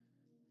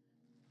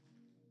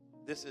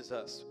This is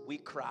us. We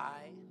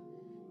cry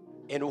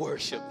and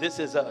worship. This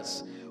is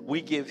us.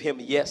 We give him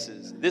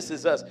yeses. This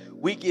is us.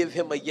 We give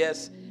him a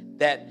yes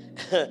that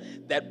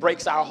that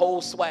breaks our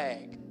whole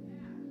swag.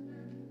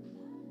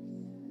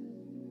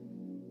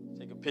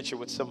 Take a picture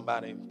with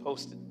somebody,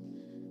 post it.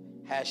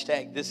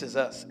 Hashtag this is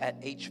us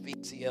at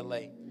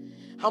HVCLA.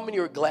 How many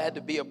are glad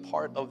to be a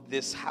part of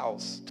this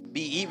house? To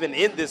be even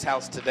in this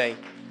house today.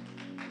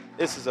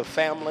 This is a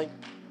family.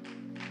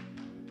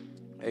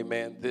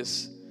 Amen.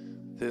 This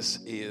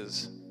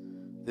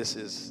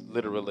is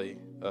literally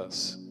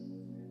us.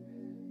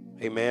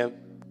 Amen.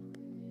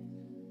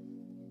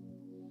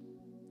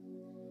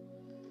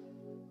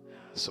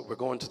 So we're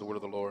going to the word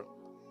of the Lord.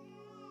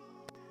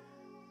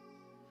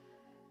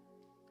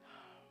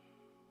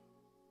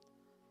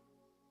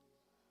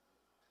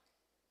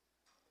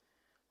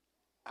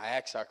 I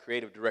asked our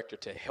creative director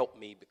to help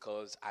me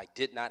because I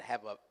did not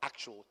have an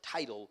actual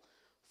title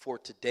for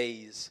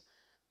today's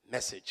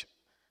message.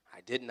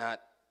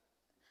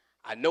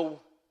 I know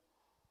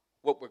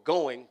what we're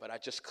going, but I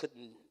just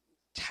couldn't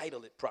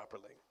title it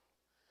properly.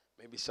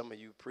 Maybe some of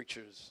you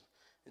preachers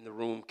in the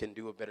room can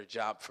do a better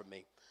job for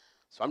me.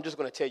 So I'm just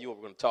going to tell you what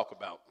we're going to talk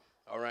about,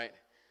 all right?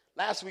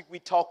 Last week we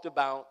talked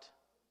about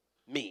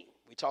me.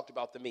 We talked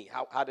about the me.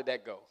 How did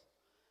that go?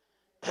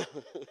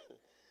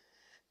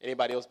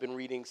 Anybody else been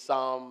reading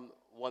Psalm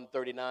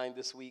 139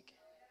 this week?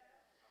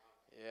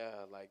 Yeah,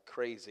 like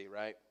crazy,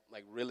 right?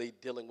 Like really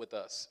dealing with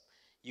us.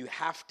 You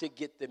have to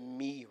get the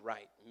me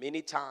right.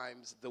 Many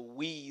times the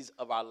we's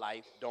of our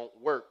life don't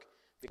work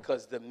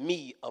because the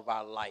me of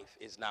our life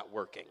is not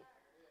working.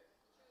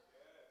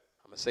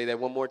 I'm going to say that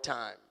one more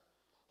time.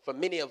 For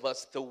many of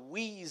us, the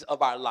we's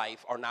of our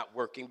life are not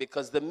working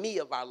because the me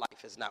of our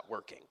life is not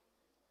working.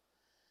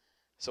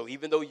 So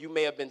even though you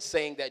may have been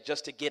saying that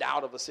just to get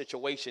out of a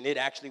situation, it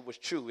actually was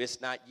true.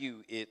 It's not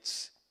you.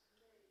 It's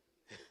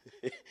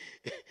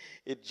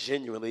it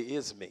genuinely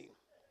is me.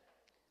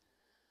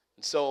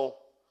 And so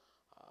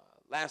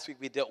last week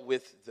we dealt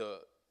with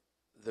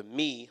the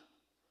me,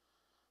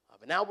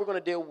 but now we're going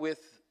to deal with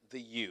the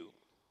you.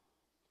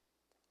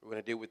 We're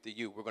going to deal with the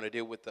you. We're going to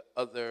deal with the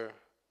other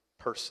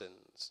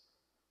persons.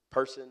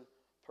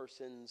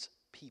 Persons,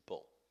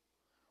 people.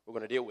 We're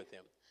going to deal with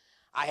them.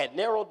 I had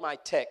narrowed my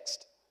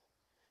text,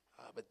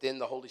 but then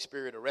the Holy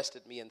Spirit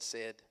arrested me and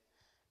said,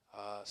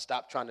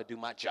 stop trying to do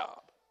my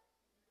job.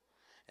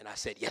 And I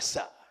said, yes,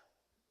 sir.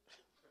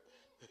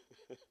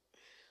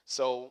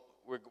 So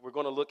we're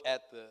going to look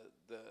at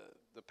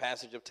the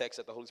passage of text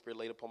that the Holy Spirit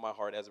laid upon my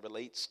heart as it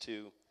relates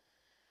to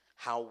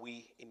how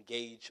we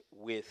engage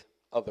with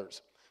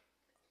others.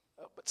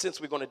 But since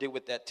we're going to deal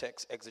with that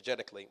text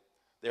exegetically,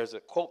 there's a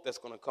quote that's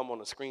going to come on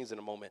the screens in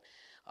a moment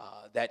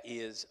that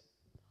is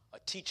a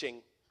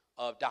teaching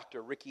of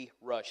Dr. Ricky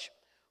Rush,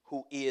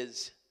 who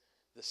is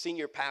the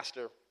senior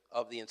pastor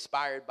of the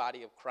Inspired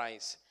Body of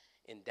Christ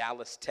in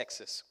Dallas,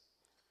 Texas.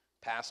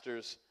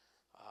 Pastors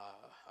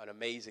an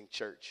amazing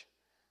church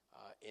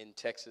in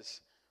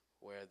Texas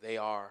where they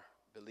are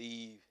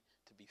believed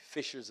to be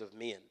fishers of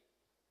men.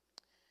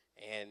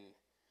 And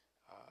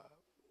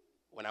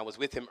when I was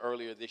with him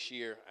earlier this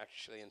year,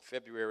 actually in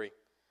February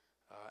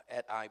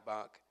at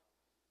IBOC,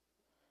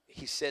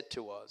 he said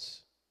to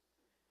us,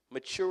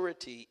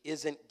 maturity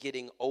isn't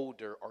getting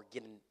older or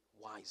getting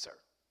wiser.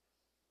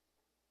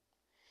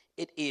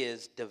 It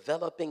is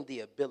developing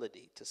the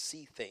ability to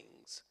see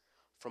things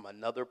from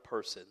another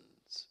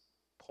person's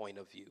point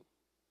of view.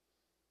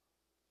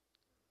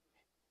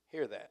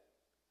 Hear that.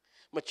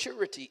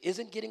 Maturity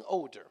isn't getting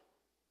older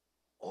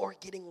or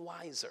getting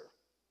wiser.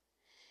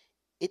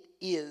 It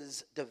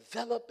is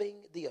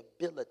developing the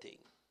ability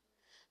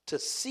to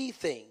see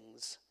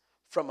things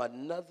from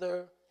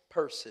another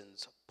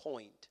person's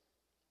point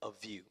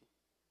of view.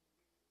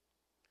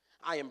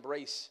 I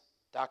embrace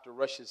Dr.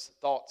 Rush's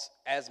thoughts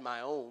as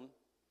my own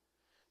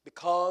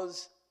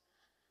because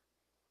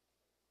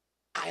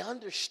I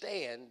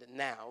understand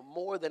now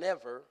more than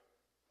ever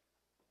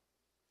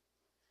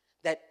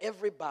that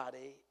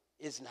everybody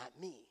is not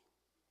me.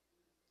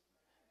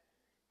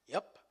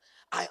 Yep.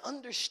 I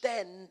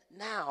understand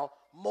now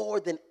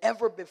more than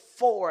ever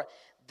before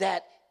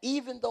that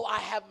even though I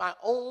have my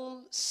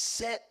own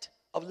set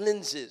of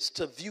lenses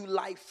to view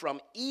life from,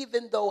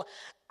 even though,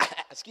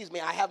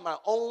 I have my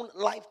own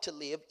life to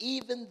live,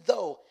 even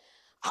though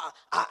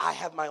I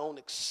have my own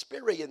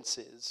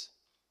experiences,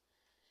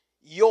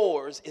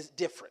 yours is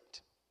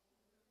different.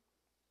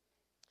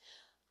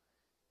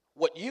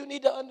 What you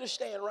need to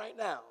understand right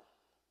now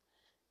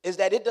is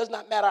that it does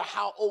not matter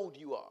how old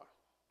you are.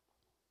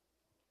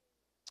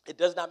 It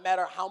does not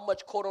matter how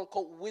much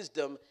quote-unquote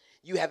wisdom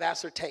you have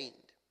ascertained.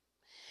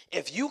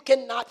 If you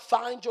cannot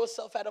find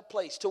yourself at a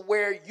place to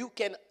where you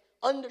can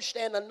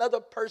understand another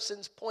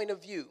person's point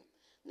of view.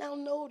 Now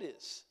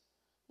notice,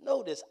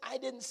 I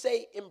didn't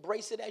say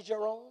embrace it as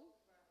your own.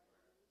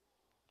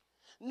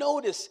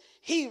 Notice,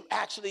 he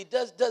actually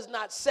does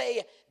not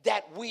say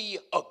that we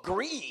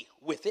agree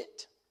with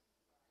it,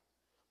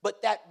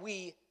 but that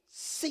we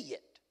see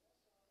it.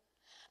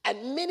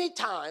 And many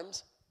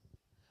times,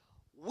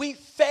 we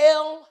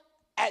fail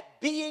at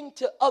being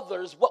to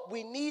others what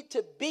we need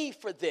to be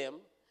for them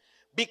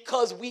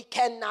because we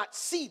cannot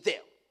see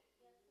them.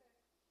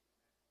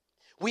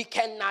 We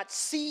cannot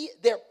see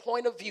their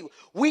point of view.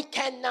 We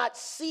cannot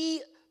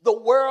see the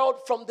world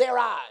from their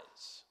eyes.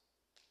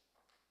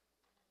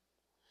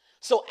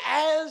 So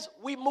as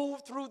we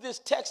move through this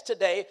text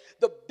today,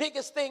 the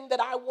biggest thing that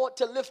I want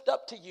to lift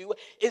up to you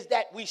is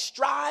that we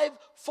strive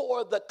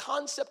for the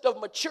concept of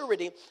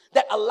maturity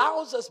that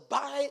allows us,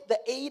 by the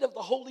aid of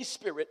the Holy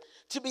Spirit,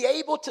 to be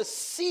able to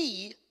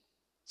see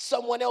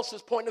someone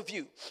else's point of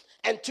view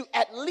and to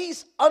at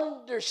least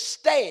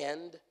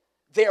understand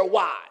their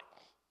why.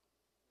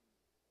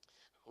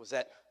 I was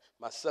at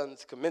my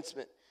son's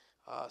commencement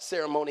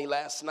ceremony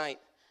last night.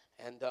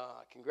 And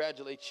I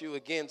congratulate you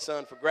again,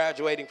 son, for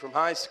graduating from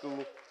high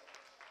school.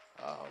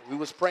 We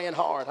was praying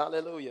hard.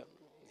 Hallelujah.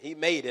 He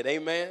made it.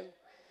 Amen.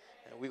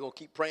 And we're going to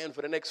keep praying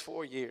for the next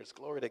 4 years.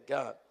 Glory to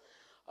God.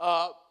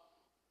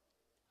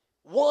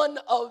 One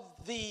of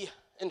the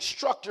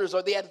instructors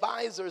or the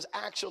advisors,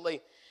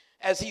 actually,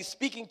 as he's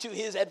speaking to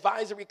his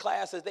advisory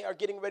class as they are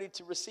getting ready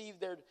to receive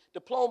their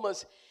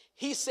diplomas,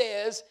 he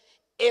says,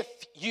 if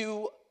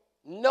you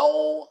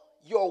know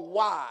your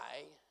why,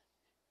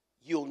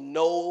 you'll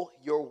know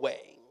your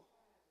way.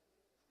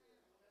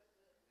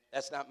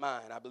 That's not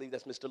mine. I believe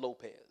that's Mr.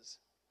 Lopez.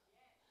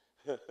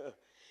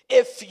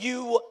 If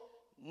you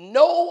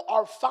know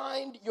or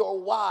find your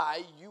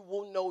why, you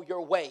will know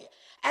your way.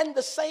 And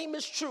the same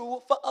is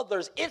true for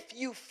others. If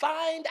you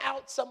find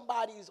out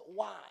somebody's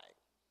why,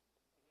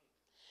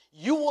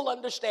 you will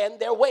understand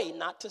their way.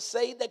 Not to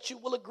say that you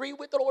will agree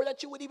with it or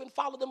that you would even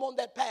follow them on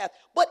that path.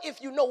 But if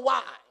you know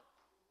why,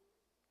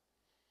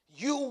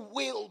 you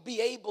will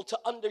be able to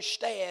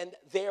understand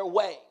their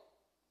way.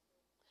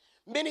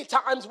 Many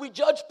times we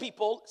judge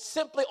people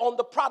simply on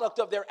the product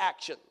of their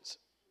actions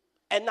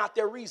and not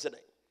their reasoning.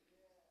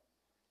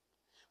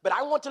 But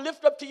I want to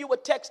lift up to you a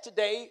text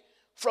today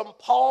from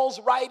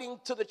Paul's writing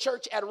to the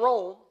church at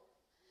Rome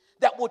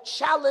that will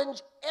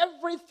challenge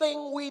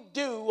everything we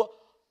do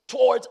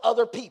towards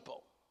other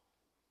people.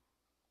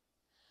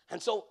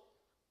 And so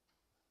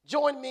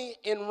join me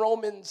in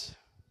Romans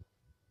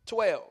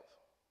 12.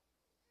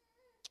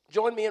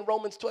 Join me in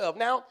Romans 12.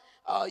 Now,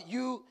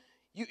 you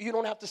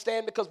don't have to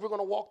stand because we're going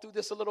to walk through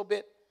this a little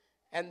bit,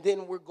 and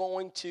then we're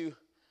going to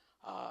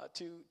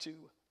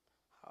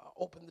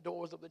open the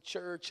doors of the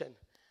church, and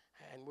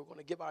we're going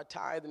to give our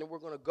tithe, and then we're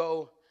going to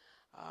go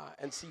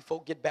and see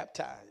folk get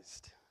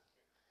baptized.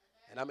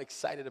 And I'm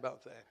excited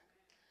about that.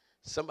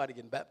 Somebody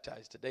getting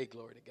baptized today,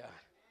 glory to God.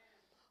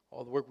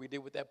 All the work we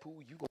did with that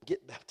pool, you're going to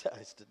get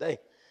baptized today.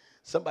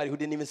 Somebody who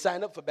didn't even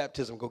sign up for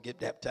baptism go get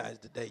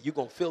baptized today. You're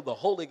going to feel the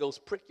Holy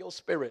Ghost prick your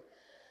spirit.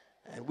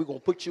 And we're going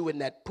to put you in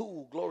that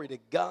pool. Glory to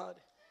God.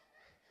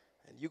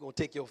 And you're going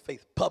to take your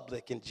faith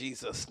public in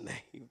Jesus'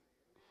 name.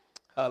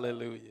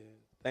 Hallelujah.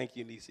 Thank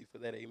you, Nisi, for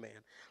that. Amen.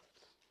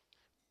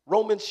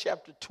 Romans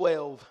chapter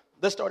 12.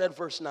 Let's start at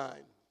verse 9.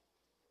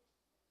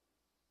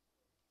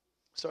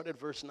 Start at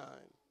verse 9.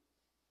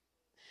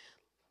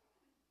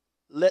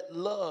 Let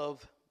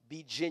love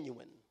be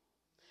genuine.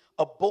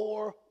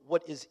 Abhor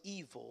what is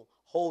evil.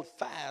 Hold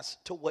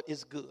fast to what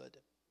is good.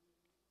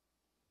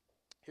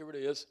 Here it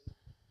is.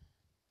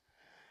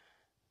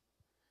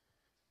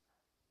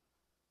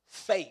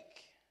 Fake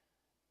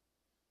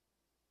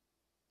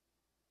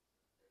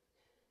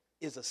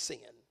is a sin.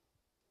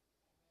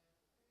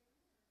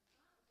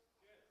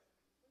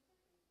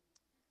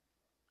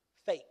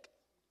 Fake.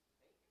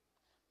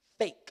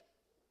 Fake.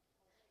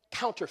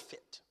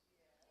 Counterfeit.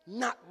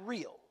 Not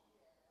real.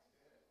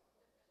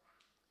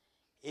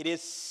 It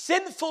is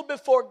sinful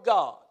before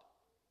God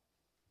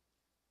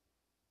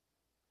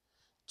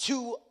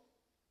to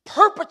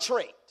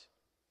perpetrate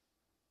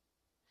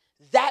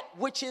that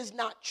which is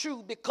not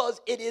true,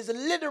 because it is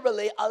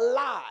literally a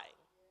lie.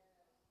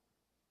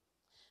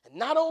 And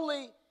not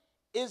only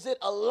is it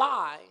a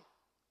lie,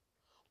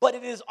 but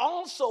it is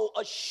also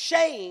a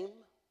shame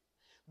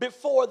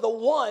before the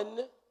one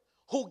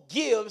who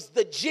gives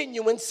the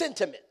genuine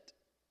sentiment.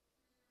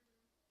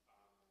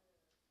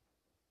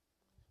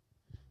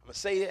 I'm going to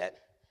say that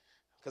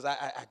because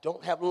I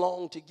don't have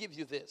long to give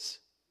you this.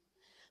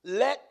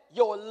 Let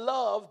your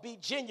love be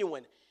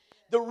genuine.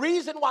 The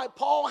reason why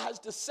Paul has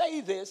to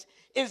say this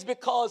is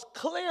because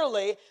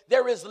clearly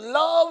there is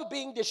love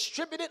being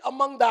distributed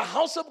among the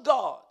house of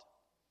God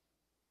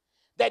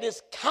that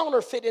is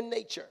counterfeit in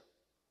nature.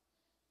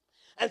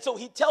 And so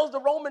he tells the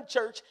Roman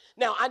church,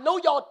 now I know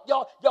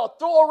y'all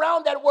throw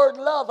around that word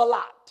love a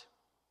lot,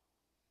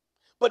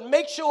 but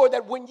make sure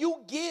that when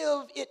you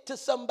give it to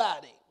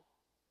somebody,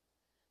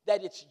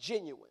 that it's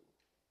genuine.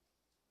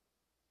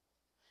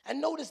 And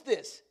notice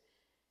this,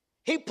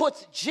 he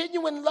puts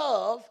genuine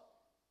love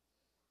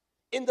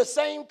in the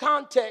same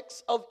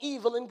context of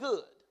evil and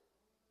good.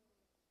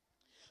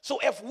 So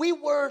if we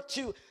were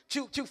to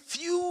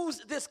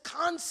fuse this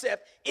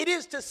concept, it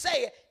is to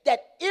say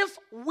that if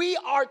we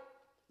are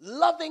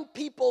loving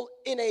people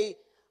in a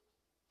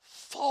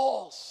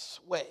false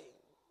way,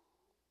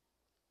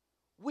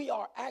 we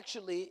are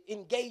actually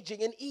engaging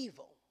in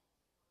evil.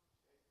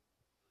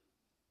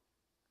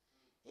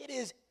 it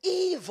is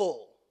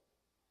evil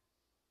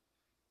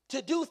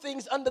to do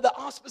things under the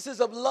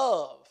auspices of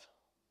love.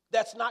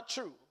 That's not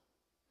true.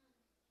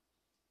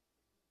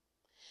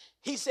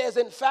 He says,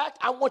 in fact,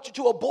 I want you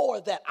to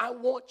abhor that. I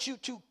want you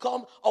to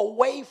come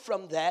away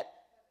from that.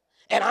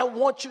 And I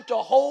want you to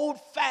hold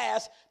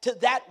fast to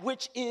that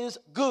which is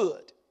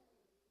good.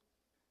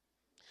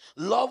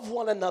 Love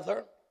one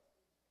another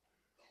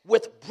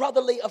with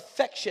brotherly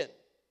affection.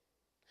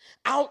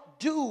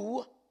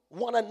 Outdo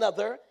one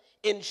another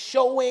in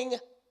showing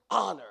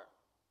honor.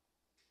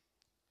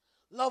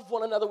 Love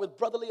one another with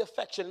brotherly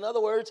affection. In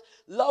other words,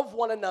 love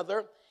one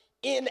another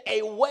in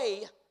a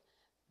way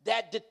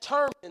that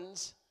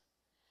determines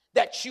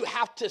that you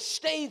have to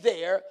stay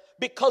there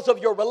because of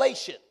your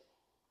relation,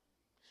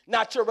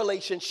 not your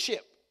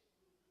relationship.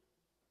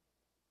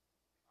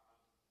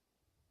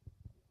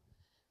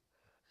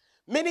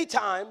 Many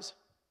times,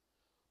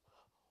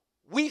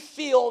 we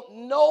feel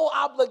no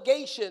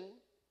obligation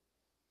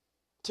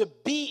to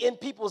be in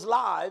people's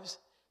lives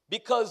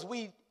because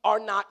we are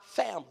not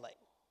family.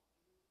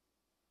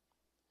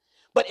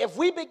 But if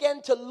we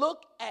begin to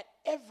look at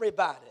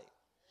everybody,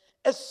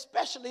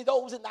 especially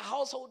those in the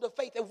household of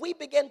faith, if we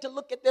begin to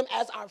look at them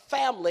as our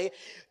family,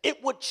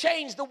 it would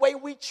change the way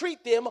we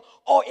treat them,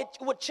 or it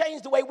would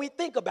change the way we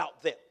think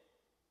about them.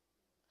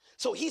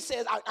 So he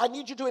says, I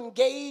need you to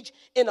engage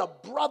in a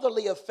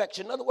brotherly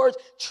affection. In other words,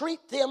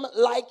 treat them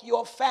like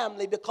your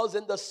family, because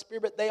in the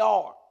spirit they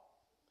are.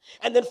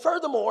 And then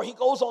furthermore, he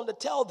goes on to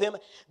tell them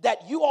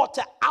that you ought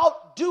to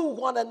outdo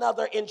one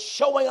another in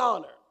showing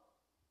honor.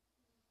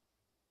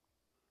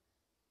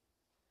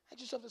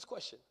 Ask yourself this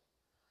question.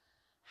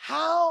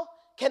 How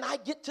can I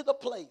get to the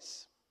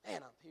place,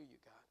 man, I hear you,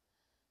 God,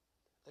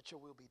 that your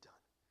will be done?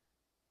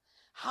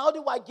 How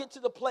do I get to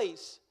the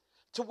place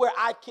to where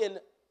I can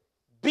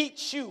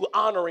beat you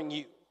honoring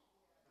you?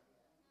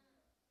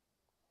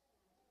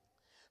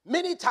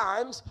 Many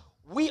times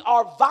we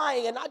are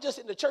vying, and not just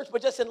in the church,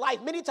 but just in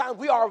life, many times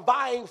we are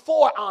vying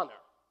for honor.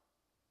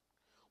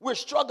 We're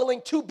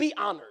struggling to be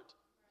honored.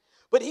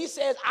 But he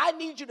says, I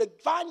need you to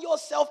find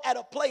yourself at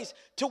a place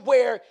to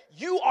where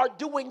you are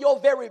doing your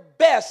very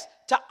best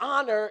to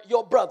honor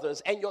your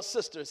brothers and your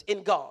sisters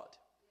in God.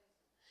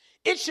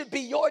 It should be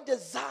your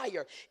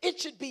desire. It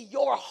should be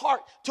your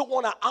heart to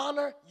want to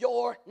honor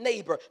your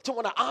neighbor, to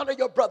want to honor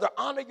your brother,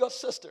 honor your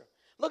sister.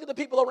 Look at the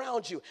people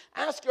around you.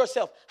 Ask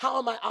yourself, how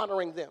am I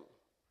honoring them?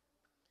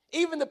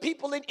 Even the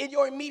people in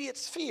your immediate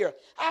sphere,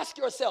 ask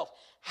yourself,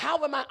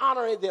 how am I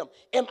honoring them?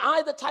 Am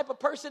I the type of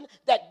person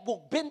that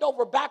will bend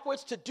over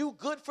backwards to do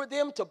good for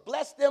them, to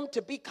bless them,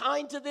 to be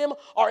kind to them?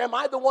 Or am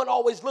I the one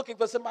always looking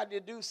for somebody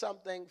to do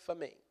something for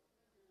me?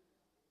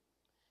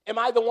 Am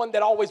I the one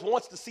that always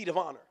wants the seat of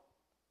honor,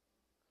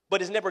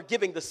 but is never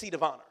giving the seat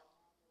of honor?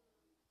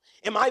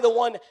 Am I the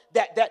one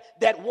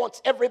that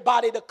wants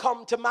everybody to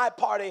come to my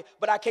party,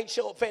 but I can't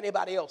show up for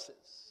anybody else's?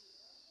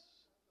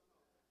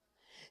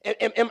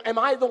 Am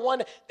I the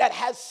one that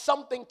has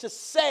something to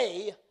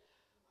say,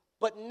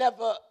 but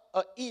never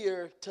an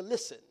ear to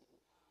listen?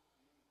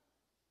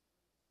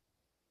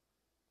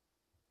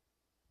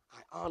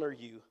 I honor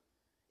you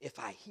if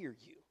I hear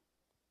you.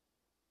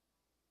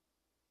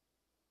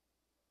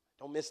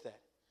 Don't miss that.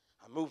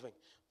 I'm moving.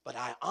 But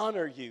I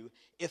honor you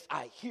if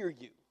I hear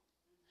you.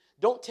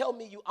 Don't tell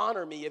me you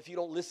honor me if you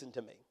don't listen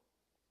to me.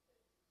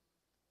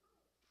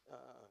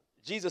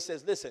 Jesus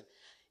says, listen,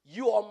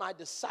 you are my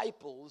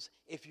disciples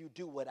if you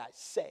do what I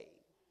say.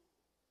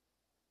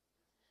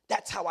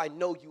 That's how I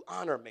know you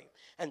honor me.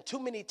 And too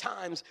many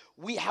times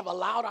we have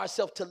allowed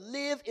ourselves to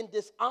live in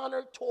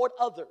dishonor toward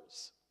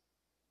others.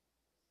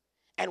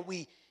 And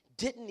we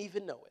didn't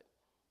even know it,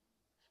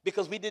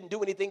 because we didn't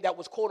do anything that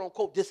was quote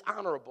unquote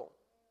dishonorable.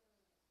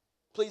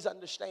 Please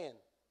understand.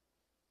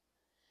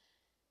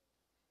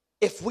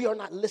 If we are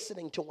not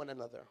listening to one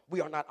another,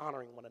 we are not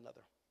honoring one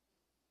another.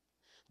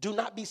 Do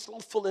not be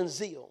slothful in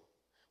zeal,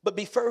 but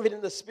be fervent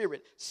in the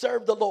spirit.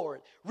 Serve the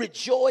Lord.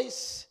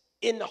 Rejoice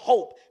in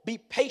hope. Be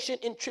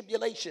patient in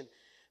tribulation.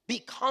 Be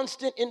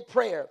constant in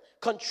prayer.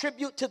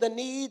 Contribute to the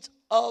needs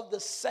of the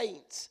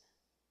saints.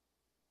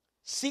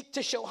 Seek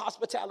to show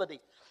hospitality.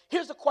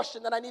 Here's a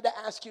question that I need to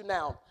ask you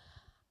now.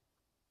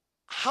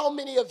 How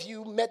many of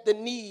you met the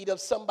need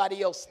of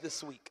somebody else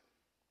this week?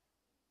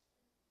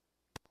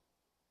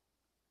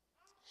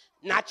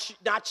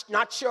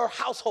 Not your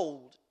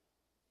household.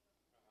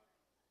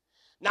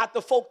 Not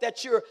the folk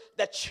that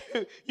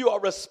you are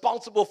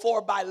responsible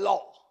for by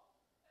law.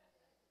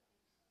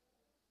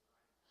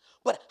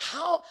 But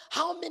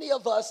how many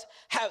of us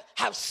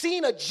have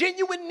seen a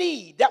genuine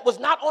need that was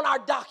not on our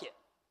docket?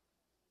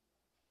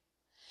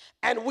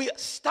 And we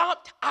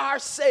stopped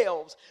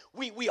ourselves.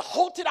 We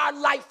halted our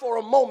life for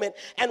a moment,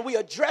 and we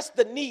addressed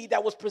the need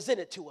that was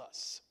presented to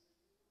us.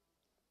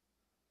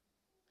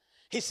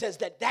 He says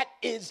that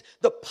is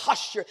the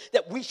posture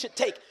that we should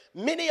take.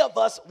 Many of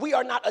us, we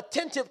are not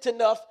attentive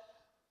enough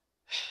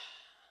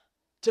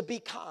to be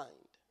kind.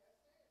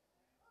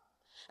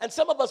 And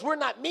some of us, we're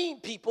not mean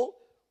people.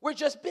 We're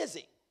just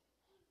busy.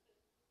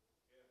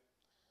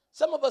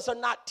 Some of us are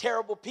not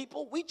terrible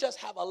people. We just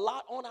have a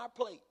lot on our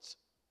plates.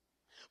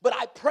 But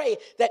I pray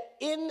that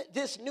in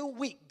this new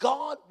week,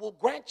 God will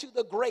grant you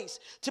the grace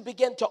to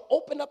begin to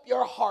open up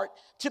your heart,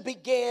 to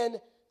begin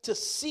to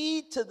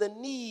see to the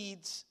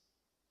needs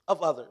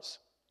of others.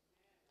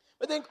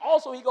 But then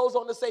also he goes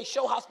on to say,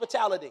 show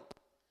hospitality.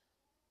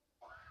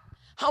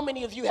 How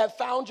many of you have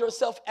found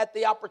yourself at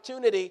the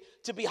opportunity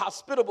to be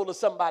hospitable to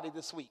somebody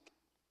this week?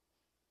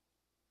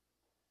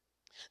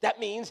 That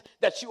means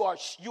that you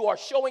are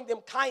showing them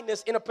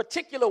kindness in a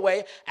particular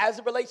way as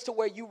it relates to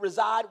where you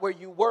reside, where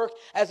you work,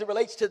 as it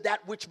relates to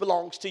that which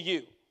belongs to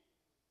you.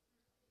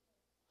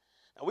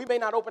 Now, we may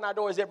not open our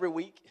doors every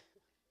week.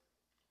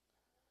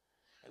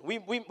 And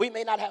we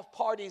may not have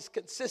parties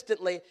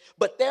consistently,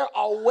 but there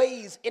are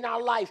ways in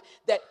our life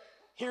that,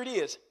 here it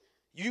is,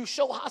 you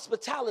show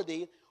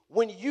hospitality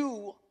when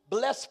you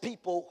bless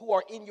people who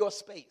are in your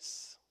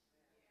space.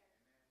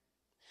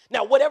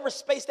 Now, whatever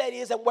space that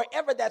is and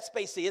wherever that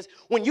space is,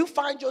 when you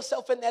find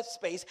yourself in that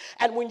space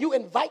and when you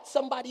invite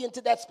somebody into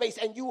that space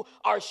and you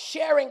are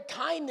sharing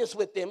kindness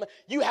with them,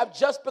 you have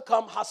just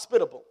become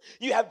hospitable.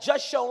 You have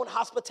just shown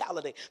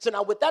hospitality. So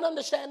now with that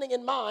understanding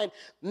in mind,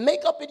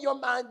 make up in your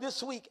mind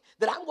this week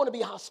that I'm going to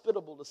be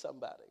hospitable to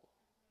somebody.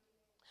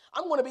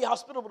 I'm going to be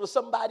hospitable to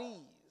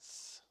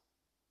somebody's.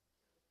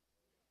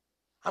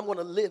 I'm going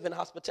to live in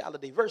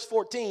hospitality. Verse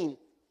 14,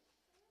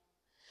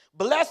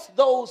 bless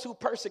those who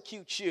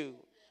persecute you.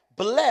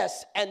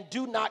 Bless and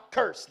do not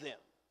curse them.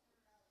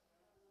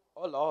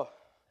 Oh, Lord.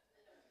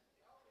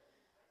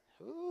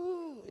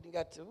 Ooh, you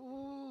got to.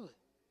 Ooh.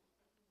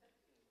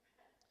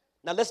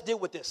 Now, let's deal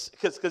with this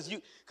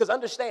because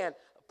understand,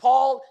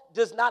 Paul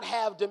does not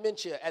have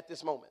dementia at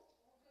this moment.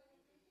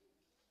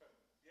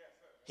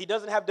 He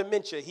doesn't have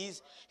dementia.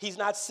 He's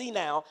not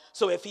senile.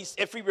 So if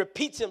he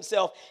repeats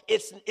himself,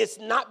 it's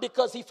not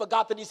because he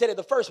forgot that he said it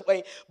the first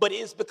way, but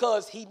it's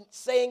because he's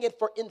saying it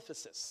for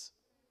emphasis.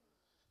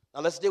 Now,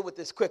 let's deal with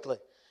this quickly.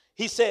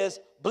 He says,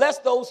 bless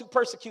those who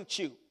persecute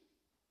you.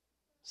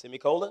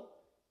 Semicolon.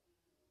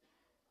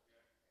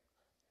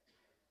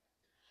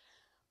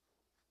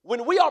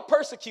 When we are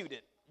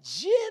persecuted,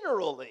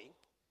 generally,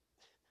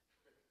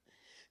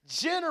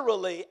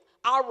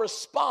 our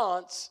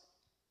response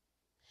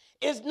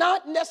is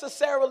not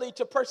necessarily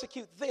to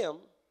persecute them,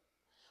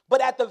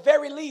 but at the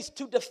very least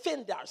to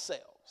defend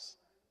ourselves.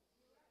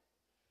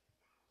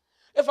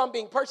 If I'm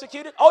being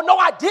persecuted, oh, no,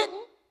 I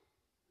didn't.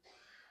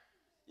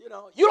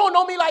 You don't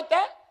know me like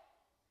that.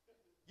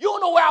 You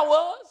don't know where I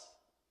was.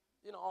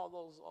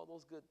 All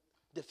those good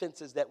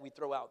defenses that we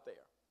throw out there.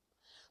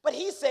 But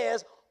he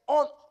says,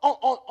 on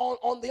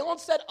the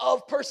onset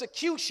of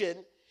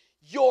persecution,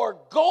 your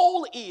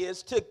goal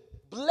is to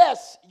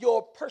bless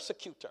your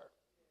persecutor.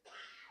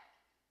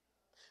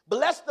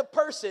 Bless the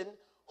person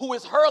who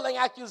is hurling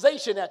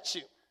accusation at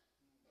you.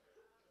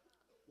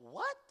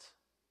 What?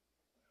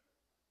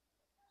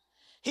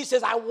 He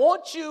says, I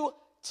want you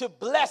to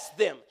bless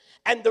them.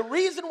 And the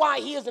reason why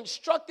he is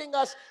instructing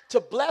us to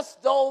bless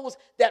those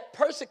that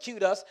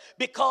persecute us,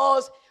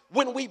 because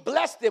when we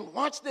bless them,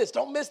 watch this,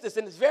 don't miss this,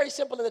 and it's very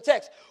simple in the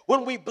text.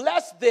 When we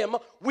bless them,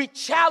 we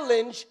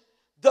challenge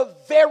the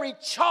very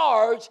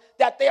charge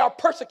that they are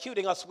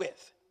persecuting us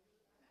with.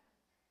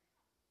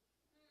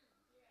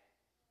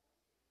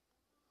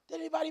 Did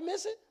anybody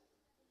miss it?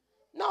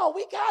 No,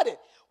 we got it.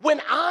 When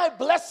I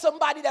bless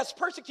somebody that's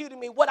persecuting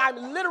me, what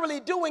I'm literally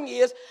doing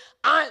is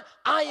I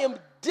am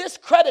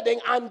discrediting,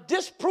 I'm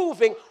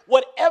disproving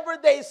whatever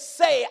they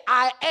say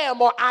I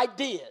am or I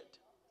did.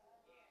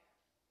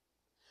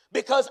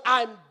 Because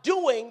I'm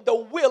doing the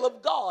will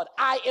of God.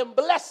 I am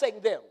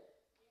blessing them.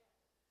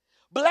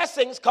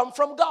 Blessings come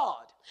from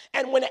God.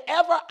 And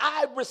whenever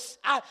I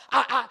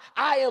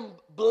am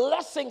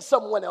blessing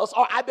someone else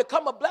or I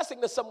become a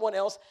blessing to someone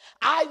else,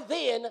 I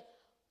then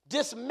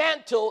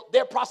dismantle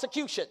their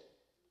prosecution.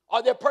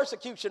 Or their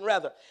persecution,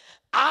 rather.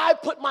 I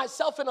put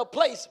myself in a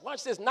place,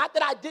 watch this, not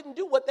that I didn't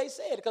do what they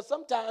said, because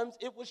sometimes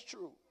it was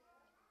true.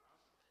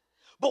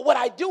 But what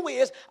I do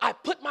is I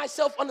put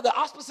myself under the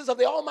auspices of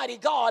the Almighty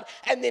God,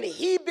 and then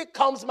he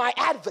becomes my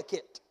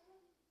advocate.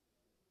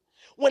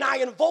 When I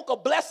invoke a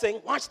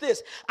blessing, watch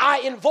this, I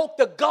invoke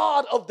the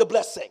God of the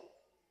blessing.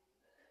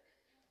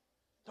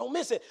 Don't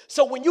miss it.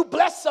 So when you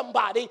bless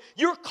somebody,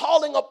 you're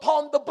calling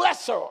upon the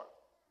blesser.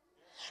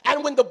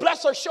 And when the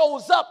blesser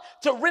shows up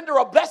to render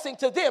a blessing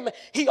to them,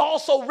 he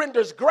also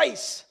renders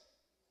grace.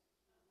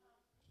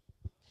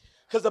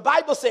 Because the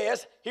Bible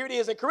says, here it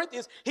is in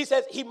Corinthians, he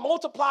says he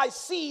multiplies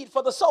seed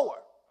for the sower.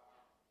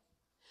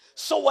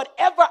 So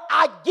whatever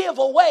I give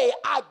away,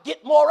 I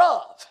get more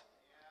of.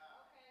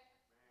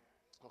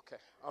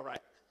 Okay, all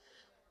right.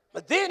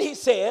 But then he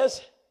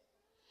says,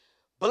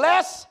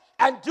 bless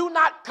and do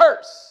not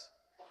curse.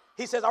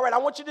 He says, all right, I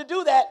want you to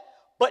do that,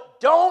 but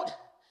don't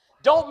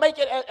make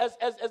it,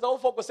 as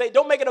old folk would say,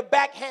 don't make it a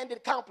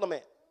backhanded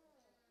compliment.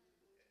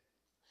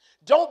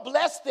 Don't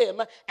bless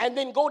them and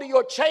then go to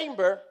your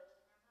chamber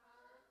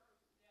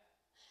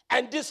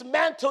and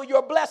dismantle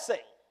your blessing.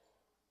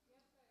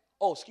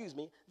 Oh, excuse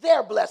me,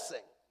 their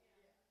blessing.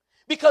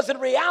 Because in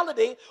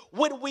reality,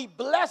 when we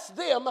bless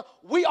them,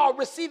 we are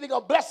receiving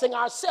a blessing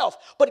ourselves.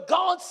 But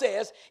God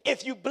says,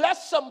 if you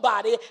bless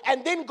somebody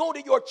and then go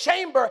to your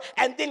chamber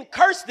and then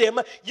curse them,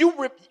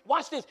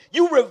 watch this,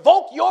 you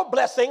revoke your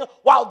blessing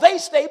while they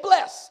stay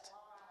blessed.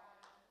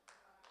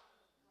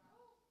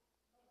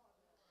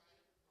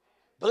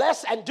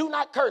 Bless and do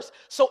not curse.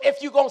 So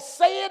if you're going to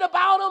say it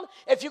about them,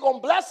 if you're going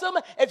to bless them,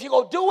 if you're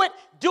going to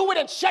do it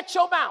and shut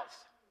your mouth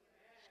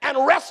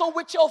and wrestle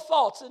with your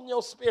thoughts in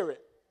your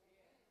spirit.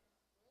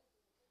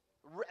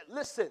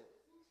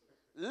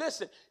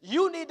 Listen,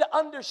 you need to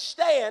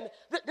understand,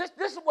 this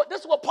is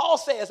what Paul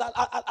says.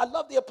 I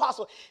love the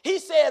apostle. He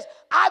says,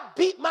 I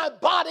beat my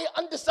body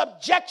under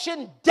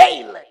subjection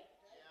daily.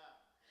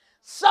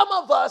 Some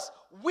of us,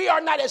 we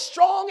are not as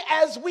strong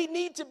as we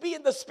need to be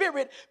in the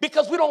spirit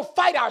because we don't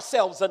fight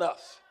ourselves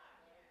enough.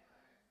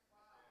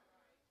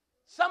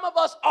 Some of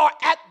us are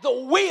at the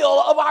will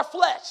of our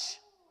flesh.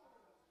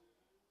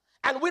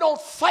 And we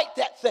don't fight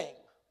that thing.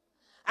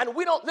 And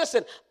we don't,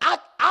 listen,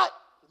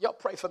 y'all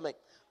pray for me.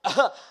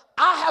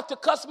 I have to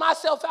cuss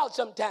myself out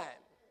sometime.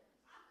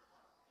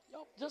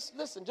 Y'all just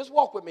listen, just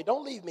walk with me.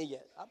 Don't leave me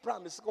yet. I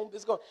promise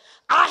it's going.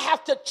 I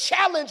have to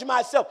challenge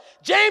myself.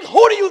 James,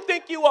 who do you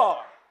think you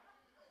are?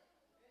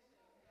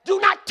 Do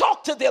not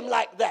talk to them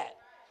like that.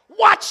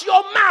 Watch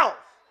your mouth.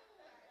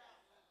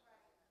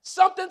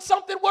 Something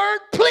word,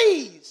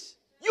 please.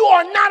 You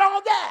are not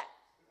all that.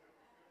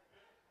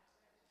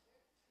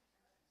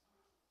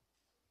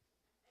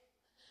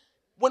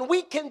 When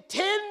we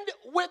contend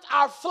with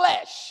our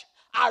flesh,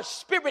 our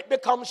spirit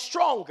becomes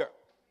stronger.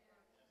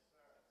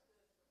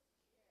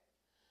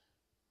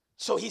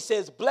 So he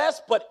says,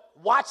 bless, but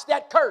watch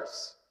that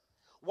curse.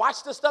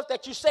 Watch the stuff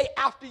that you say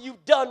after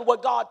you've done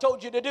what God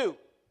told you to do.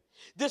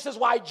 This is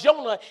why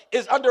Jonah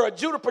is under a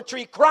juniper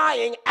tree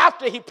crying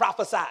after he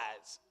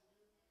prophesies.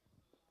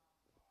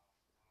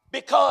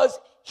 Because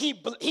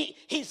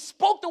he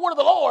spoke the word of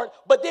the Lord,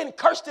 but then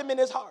cursed him in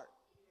his heart.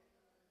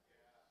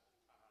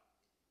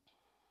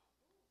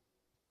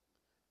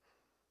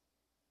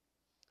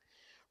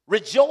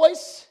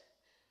 Rejoice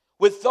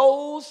with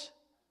those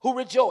who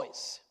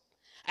rejoice,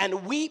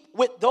 and weep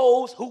with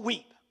those who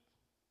weep.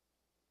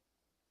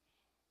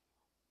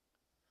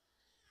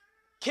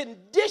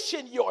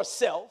 Condition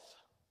yourself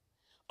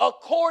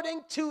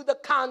according to the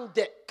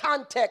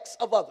context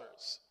of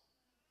others.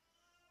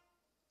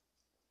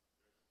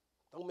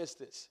 Don't miss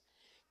this.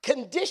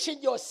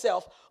 Condition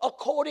yourself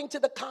according to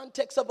the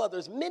context of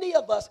others. Many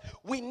of us,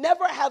 we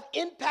never have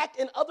impact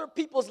in other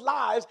people's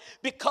lives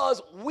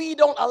because we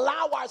don't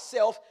allow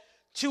ourselves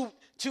to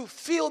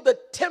feel the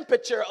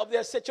temperature of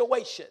their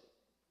situation.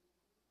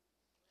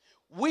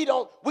 We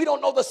don't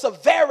know the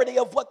severity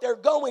of what they're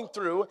going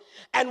through,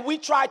 and we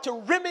try to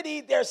remedy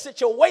their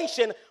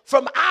situation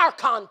from our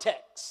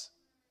context.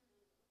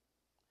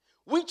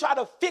 We try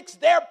to fix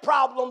their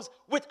problems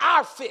with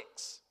our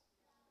fix.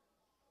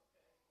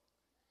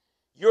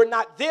 You're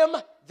not them,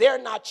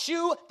 they're not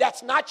you,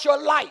 that's not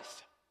your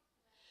life.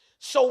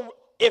 So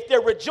if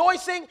they're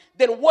rejoicing,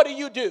 then what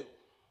do?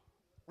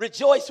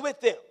 Rejoice with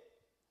them.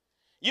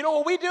 You know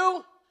what we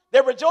do?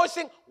 They're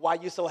rejoicing. Why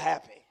are you so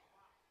happy?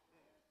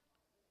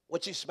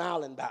 What you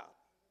smiling about?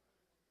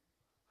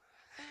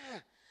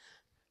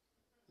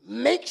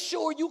 Make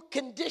sure you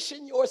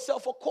condition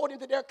yourself according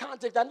to their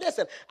context. Now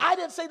listen, I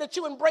didn't say that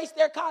you embrace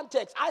their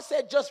context. I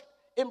said just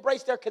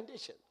embrace their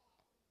condition.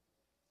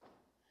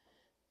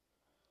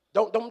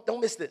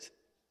 Don't miss this.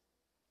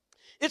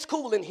 It's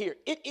cool in here.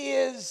 It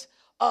is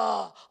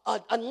a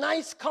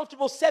nice,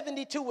 comfortable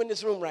 72 in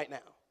this room right now.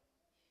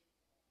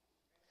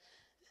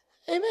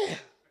 Amen.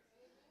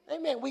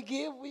 Amen. We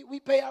give, we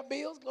pay our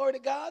bills, glory to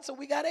God, so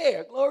we got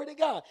air, glory to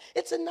God.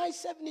 It's a nice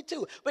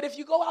 72. But if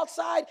you go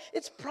outside,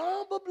 it's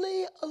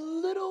probably a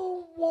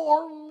little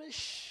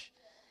warmish,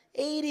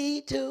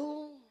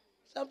 82,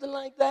 something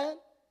like that.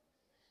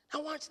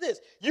 Now watch this.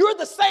 You're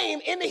the same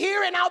in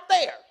here and out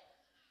there.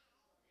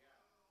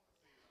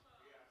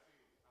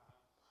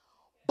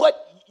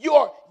 But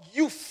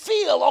you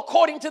feel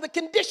according to the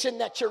condition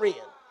that you're in.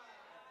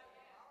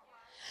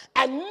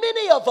 And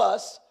many of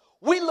us,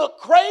 we look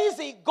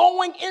crazy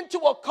going into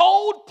a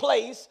cold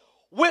place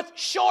with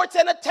shorts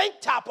and a tank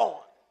top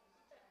on.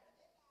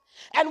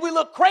 And we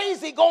look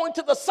crazy going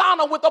to the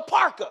sauna with a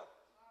parka.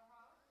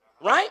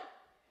 Right?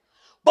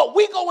 But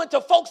we go into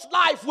folks'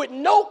 life with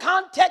no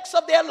context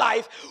of their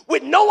life,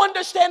 with no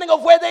understanding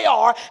of where they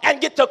are,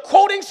 and get to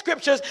quoting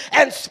scriptures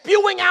and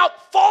spewing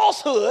out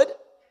falsehood,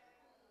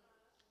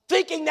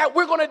 thinking that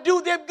we're going to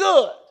do them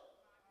good.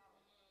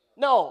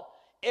 No.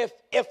 If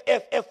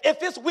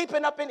it's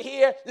weeping up in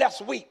here,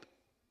 let's weep.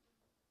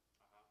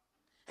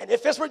 And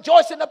if it's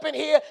rejoicing up in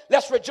here,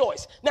 let's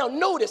rejoice. Now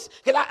notice,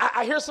 because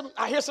I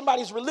hear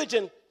somebody's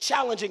religion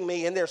challenging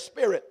me in their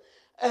spirit.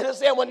 And they're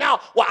saying,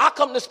 I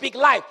come to speak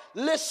life.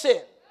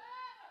 Listen.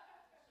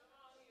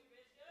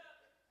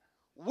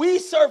 We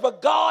serve a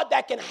God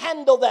that can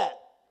handle that.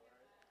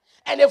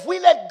 And if we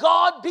let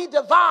God be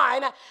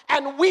divine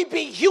and we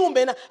be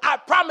human, I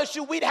promise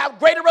you we'd have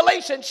greater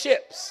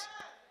relationships.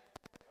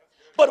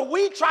 But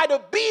we try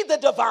to be the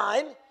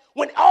divine.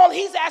 When all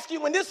he's asking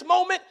you in this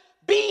moment,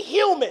 be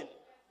human.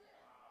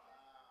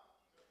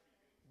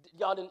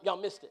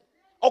 Y'all missed it.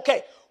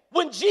 Okay,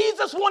 when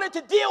Jesus wanted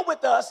to deal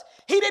with us,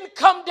 he didn't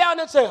come down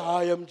and say,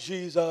 I am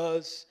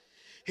Jesus.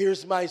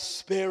 Here's my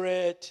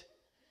spirit.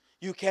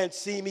 You can't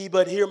see me,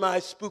 but hear my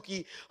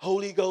spooky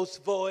Holy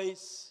Ghost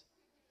voice.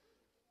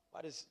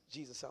 Why does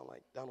Jesus sound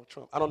like Donald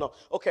Trump? I don't know.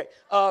 Okay,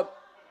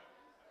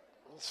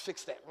 let's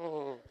fix that.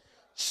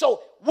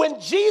 So when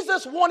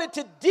Jesus wanted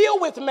to deal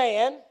with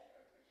man,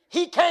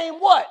 he came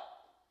what?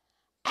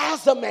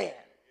 As a man.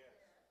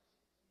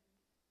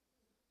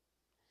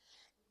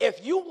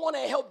 If you want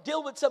to help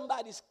deal with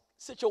somebody's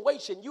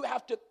situation, you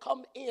have to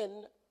come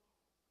in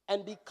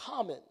and be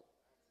common.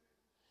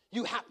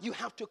 You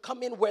have to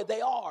come in where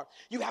they are.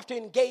 You have to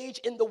engage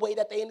in the way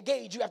that they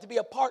engage. You have to be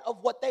a part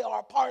of what they are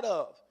a part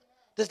of.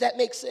 Does that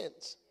make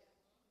sense?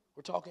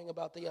 We're talking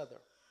about the other.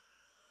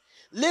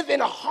 Live in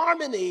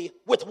harmony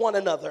with one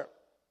another.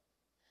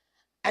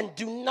 And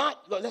do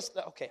not, I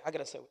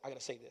gotta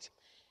say this.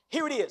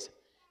 Here it is.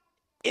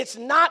 It's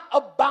not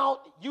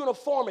about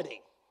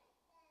uniformity.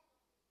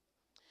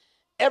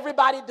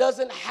 Everybody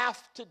doesn't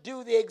have to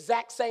do the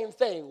exact same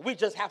thing. We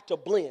just have to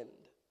blend.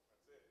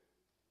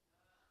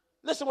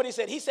 Listen what he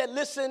said. He said,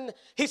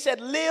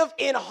 live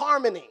in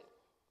harmony.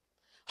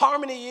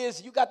 Harmony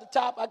is you got the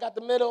top, I got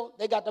the middle,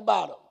 they got the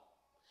bottom.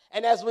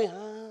 And as we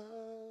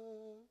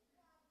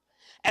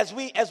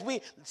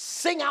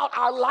sing out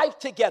our life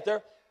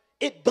together,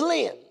 it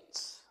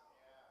blends.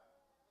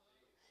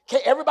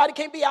 Okay, everybody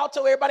can't be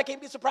alto, everybody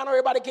can't be soprano,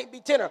 everybody can't be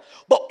tenor.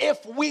 But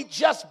if we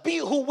just be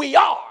who we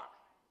are,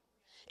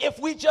 if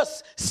we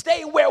just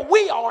stay where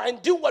we are and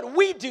do what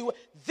we do,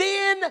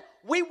 then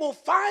we will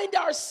find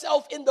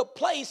ourselves in the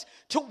place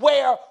to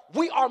where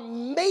we are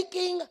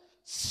making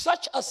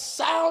such a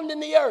sound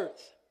in the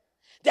earth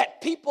that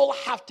people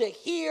have to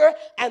hear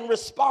and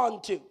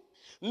respond to.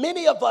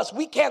 Many of us,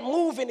 we can't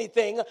move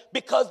anything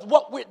because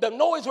the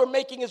noise we're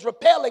making is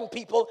repelling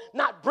people,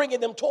 not bringing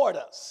them toward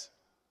us.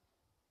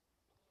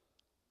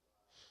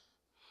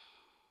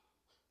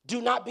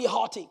 Do not be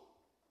haughty.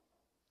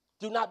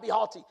 Do not be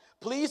haughty.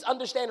 Please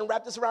understand and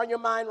wrap this around your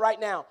mind right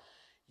now.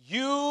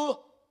 You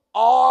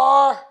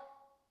are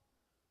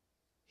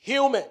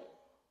human.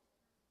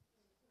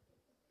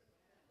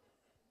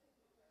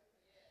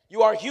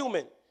 You are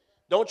human.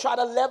 Don't try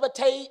to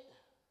levitate.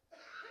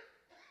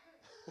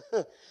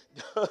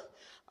 I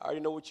already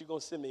know what you're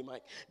going to send me,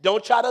 Mike.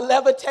 Don't try to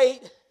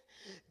levitate.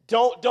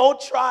 Don't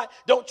try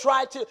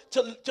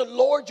to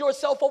lord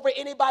yourself over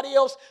anybody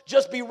else.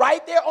 Just be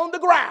right there on the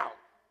ground.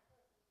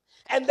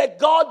 And let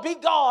God be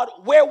God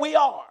where we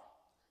are.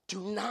 Do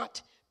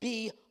not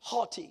be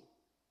haughty,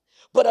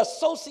 but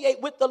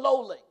associate with the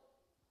lowly.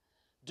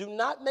 Do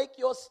not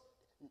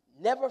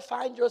never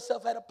find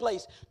yourself at a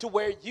place to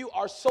where you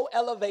are so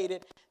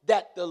elevated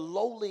that the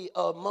lowly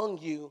among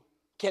you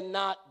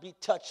cannot be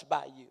touched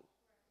by you.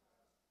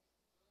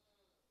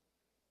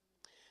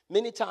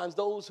 Many times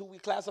those who we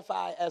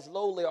classify as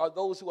lowly are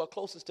those who are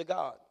closest to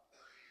God.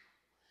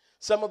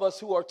 Some of us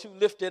who are too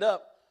lifted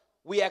up,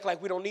 we act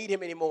like we don't need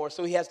him anymore,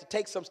 so he has to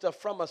take some stuff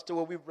from us to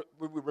where we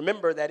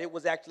remember that it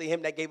was actually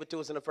him that gave it to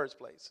us in the first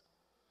place.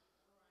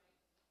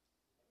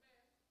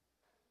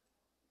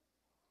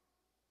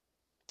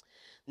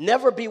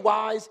 Never be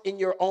wise in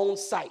your own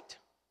sight.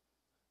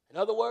 In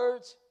other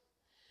words,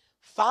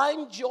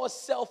 find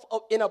yourself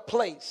in a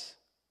place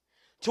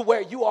to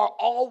where you are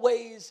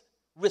always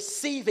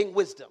receiving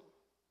wisdom.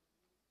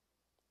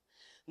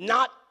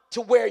 Not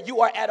to where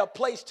you are at a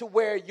place to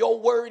where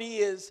your word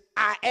is,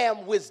 I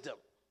am wisdom.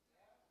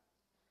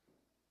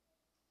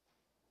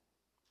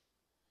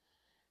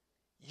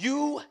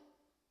 You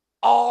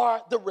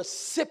are the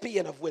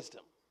recipient of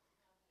wisdom.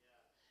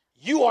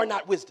 You are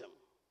not wisdom.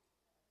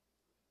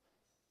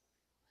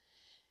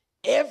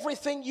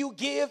 Everything you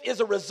give is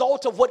a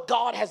result of what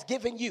God has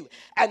given you.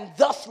 And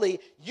thusly,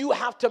 you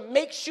have to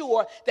make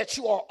sure that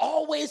you are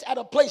always at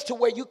a place to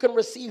where you can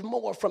receive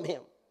more from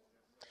him.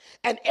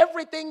 And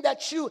everything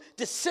that you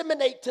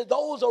disseminate to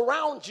those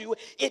around you,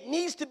 it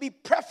needs to be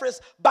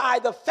prefaced by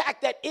the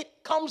fact that it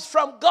comes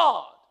from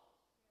God.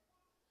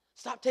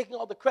 Stop taking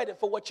all the credit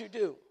for what you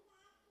do.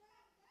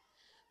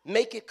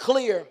 Make it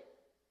clear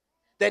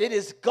that it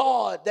is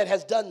God that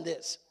has done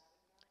this.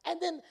 And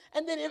then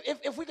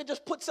if we could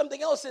just put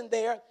something else in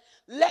there,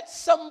 let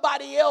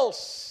somebody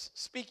else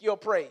speak your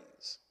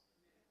praise.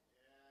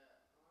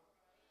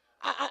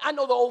 I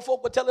know the old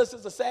folk would tell us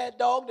it's a sad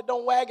dog that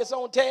don't wag its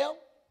own tail.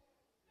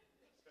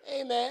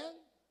 Amen.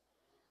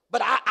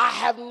 But I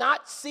have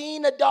not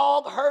seen a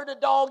dog, heard a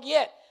dog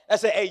yet. I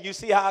say, hey, you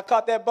see how I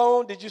caught that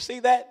bone? Did you see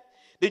that?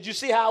 Did you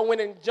see how I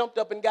went and jumped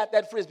up and got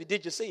that frisbee?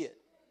 Did you see it?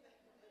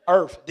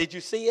 Earth, did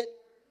you see it?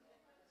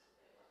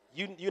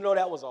 You know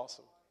that was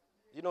awesome.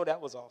 You know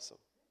that was awesome.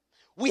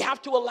 We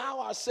have to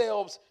allow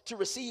ourselves to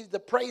receive the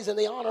praise and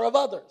the honor of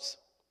others.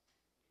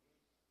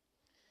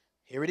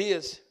 Here it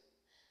is.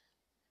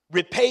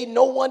 Repay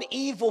no one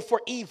evil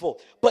for evil,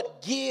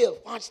 but give,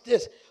 watch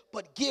this,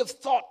 but give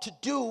thought to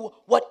do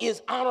what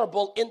is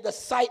honorable in the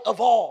sight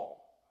of all.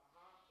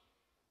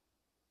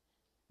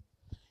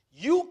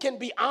 you can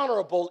be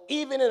honorable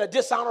even in a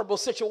dishonorable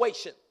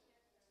situation,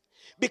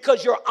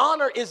 because your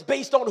honor is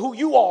based on who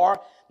you are,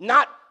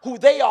 not who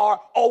they are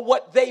or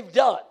what they've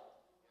done.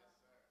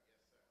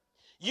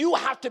 You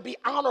have to be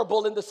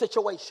honorable in the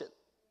situation.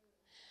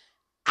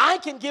 I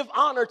can give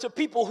honor to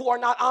people who are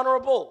not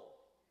honorable.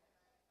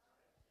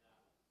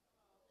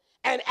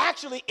 And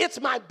actually, it's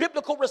my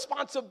biblical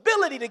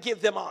responsibility to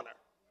give them honor.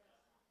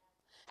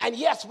 And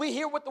yes, we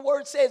hear what the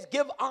word says,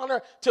 give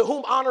honor to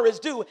whom honor is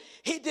due.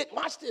 He did,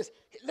 watch this.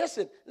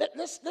 Listen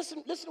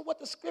to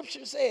what the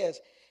scripture says.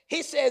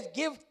 He says,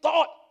 give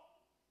thought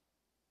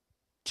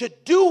to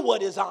do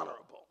what is honorable.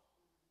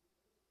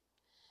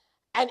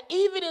 And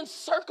even in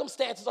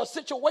circumstances or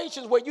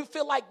situations where you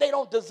feel like they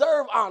don't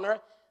deserve honor,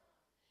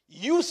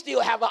 you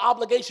still have an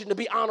obligation to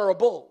be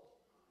honorable.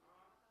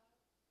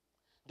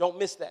 Don't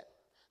miss that.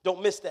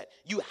 Don't miss that.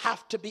 You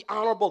have to be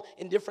honorable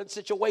in different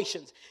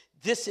situations.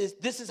 This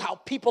is how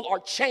people are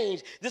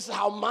changed. This is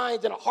how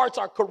minds and hearts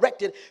are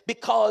corrected,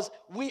 because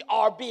we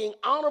are being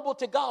honorable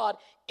to God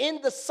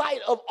in the sight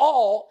of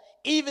all,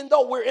 even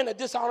though we're in a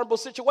dishonorable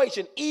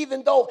situation,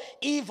 even though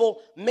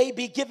evil may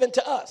be given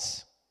to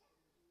us.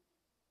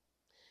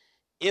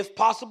 If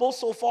possible,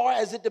 so far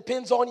as it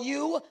depends on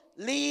you,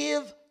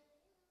 live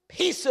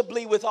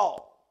peaceably with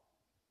all.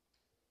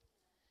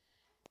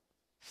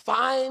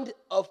 Find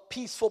a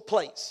peaceful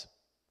place.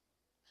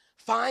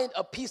 Find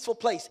a peaceful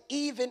place,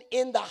 even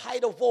in the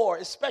height of war,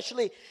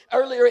 especially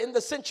earlier in the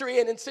century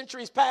and in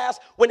centuries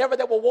past. Whenever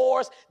there were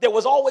wars, there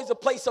was always a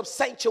place of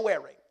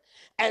sanctuary.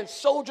 And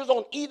soldiers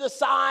on either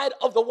side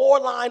of the war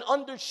line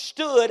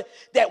understood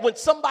that when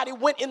somebody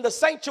went in the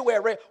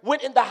sanctuary,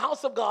 went in the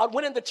house of God,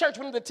 went in the church,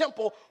 went in the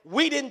temple,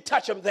 we didn't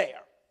touch them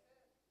there.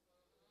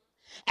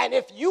 And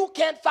if you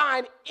can't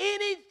find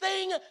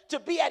anything to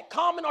be at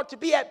common or to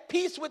be at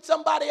peace with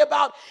somebody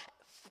about,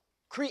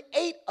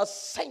 create a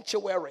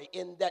sanctuary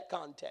in that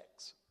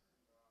context,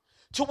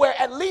 to where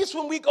at least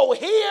when we go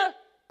here,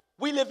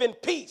 we live in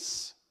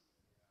peace.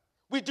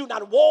 We do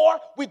not war,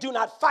 we do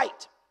not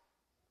fight.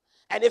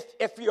 And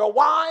if you're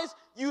wise,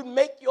 you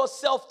make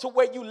yourself to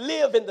where you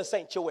live in the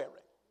sanctuary,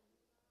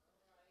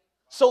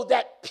 so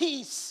that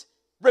peace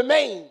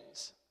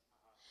remains.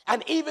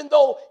 And even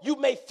though you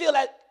may feel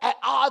at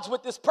odds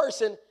with this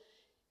person,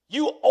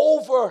 you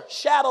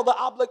overshadow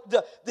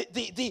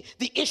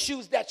the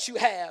issues that you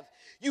have.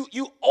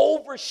 You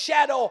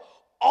overshadow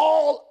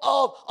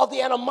all of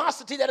the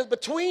animosity that is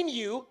between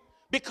you,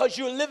 because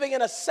you're living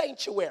in a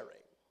sanctuary.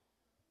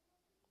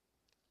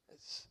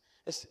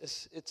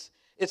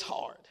 It's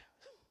hard,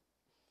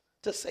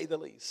 to say the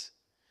least,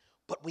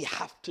 but we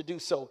have to do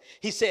so.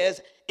 He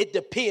says it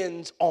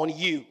depends on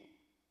you.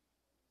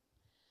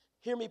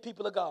 Hear me,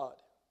 people of God.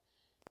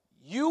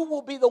 You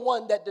will be the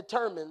one that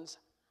determines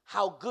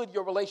how good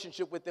your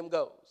relationship with them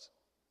goes.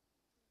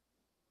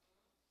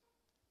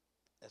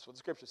 That's what the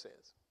scripture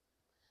says.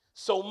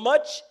 So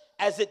much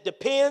as it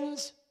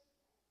depends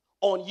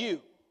on you,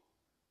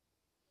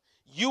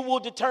 you will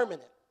determine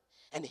it.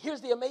 And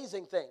here's the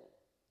amazing thing.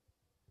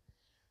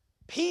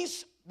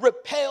 Peace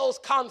repels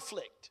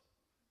conflict.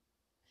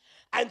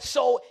 And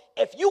so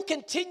if you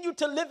continue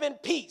to live in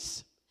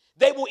peace,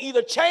 they will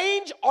either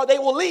change or they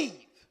will leave.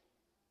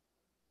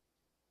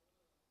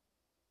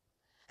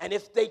 And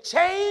if they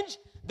change,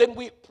 then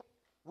we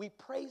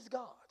praise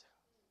God.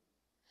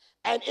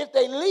 And if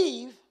they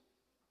leave,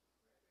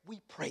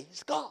 we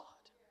praise God.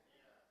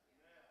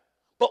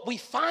 But we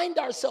find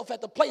ourselves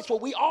at the place where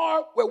we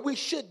are where we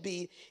should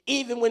be,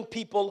 even when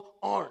people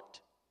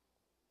aren't.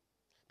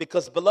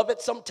 Because,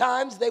 beloved,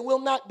 sometimes they will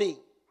not be.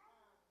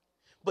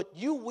 But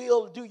you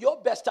will do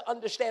your best to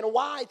understand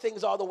why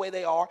things are the way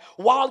they are,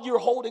 while you're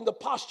holding the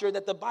posture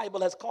that the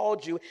Bible has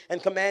called you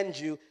and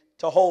commands you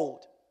to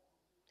hold.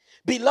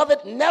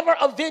 Beloved, never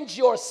avenge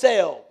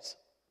yourselves,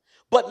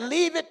 but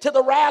leave it to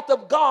the wrath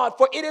of God.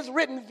 For it is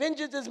written,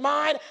 vengeance is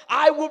mine,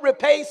 I will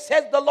repay,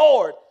 says the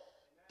Lord.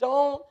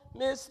 Don't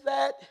miss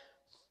that.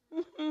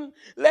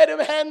 Let him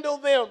handle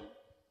them.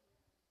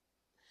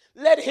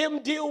 Let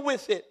him deal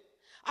with it.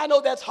 I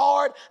know that's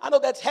hard. I know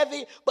that's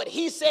heavy. But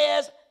he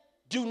says,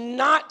 do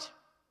not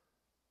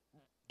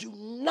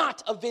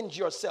avenge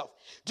yourself.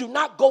 Do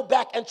not go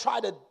back and try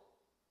to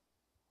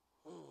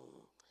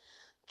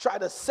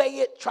say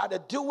it, try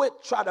to do it,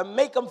 try to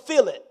make them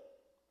feel it.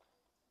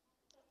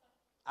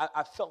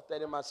 I felt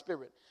that in my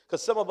spirit.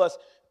 Because some of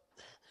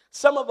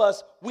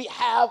us, we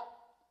have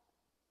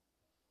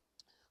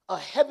a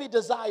heavy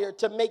desire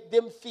to make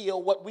them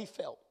feel what we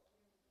felt.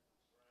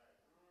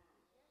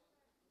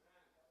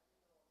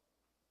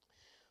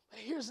 But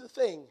here's the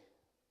thing.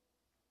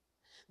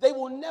 They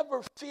will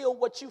never feel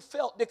what you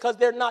felt because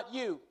they're not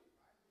you.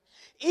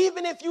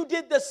 Even if you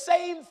did the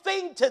same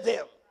thing to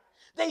them,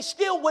 they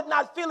still would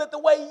not feel it the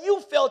way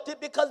you felt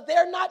it because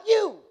they're not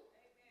you.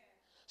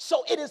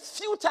 So it is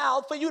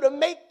futile for you to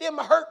make them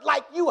hurt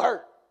like you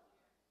hurt,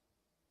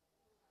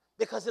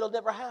 because it'll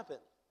never happen.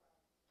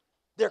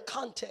 Their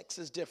context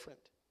is different.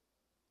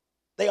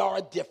 They are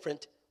a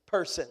different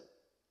person.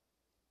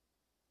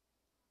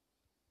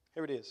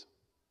 Here it is.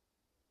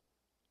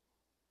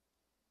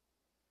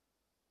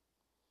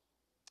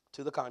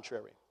 To the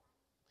contrary,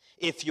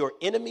 if your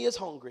enemy is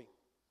hungry,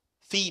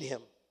 feed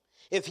him.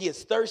 If he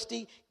is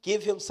thirsty,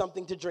 give him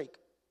something to drink.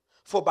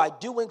 For by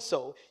doing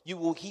so, you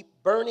will heap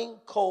burning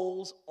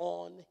coals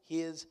on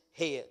his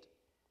head.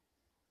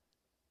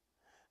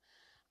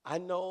 I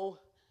know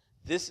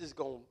this is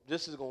going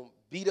to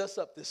beat us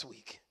up this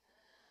week.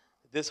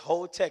 This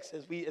whole text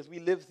as we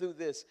live through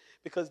this,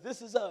 because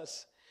this is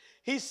us.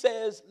 He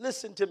says,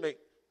 listen to me.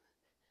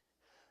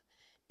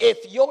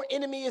 If your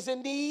enemy is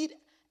in need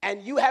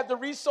and you have the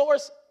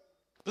resource,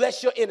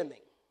 bless your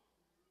enemy.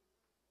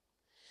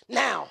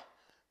 Now,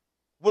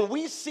 when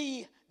we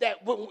see that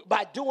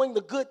by doing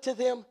the good to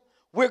them,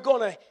 we're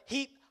going to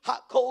heap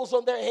hot coals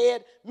on their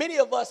head. Many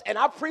of us, and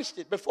I preached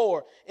it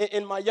before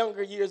in my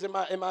younger years, in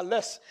my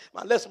less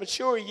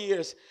mature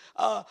years,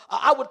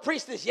 I would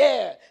preach this.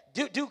 Yeah,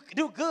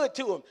 do good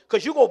to them,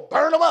 because you're going to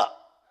burn them up.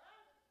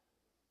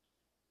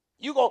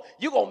 You're going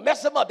to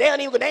mess them up. They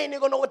ain't even going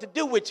to know what to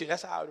do with you.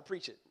 That's how I would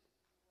preach it.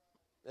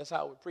 That's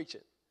how I would preach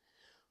it.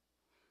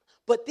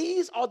 But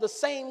these are the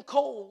same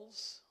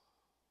coals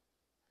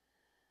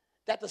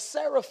that the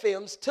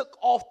seraphims took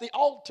off the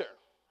altar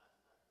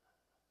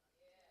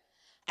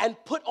and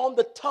put on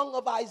the tongue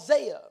of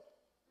Isaiah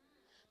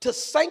to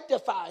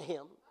sanctify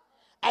him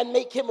and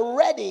make him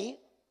ready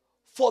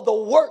for the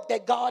work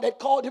that God had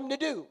called him to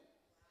do.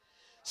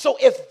 So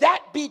if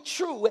that be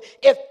true,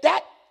 if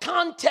that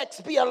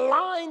context be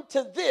aligned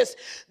to this,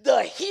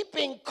 the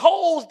heaping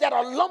coals that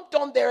are lumped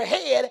on their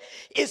head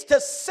is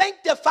to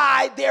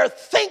sanctify their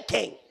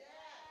thinking.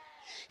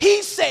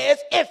 He says,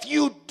 if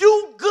you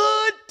do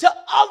good to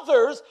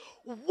others,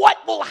 what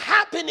will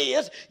happen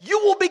is you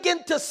will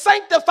begin to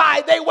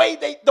sanctify the way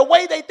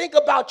they think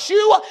about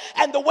you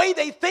and the way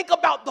they think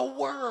about the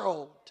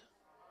world.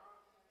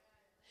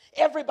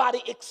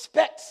 Everybody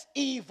expects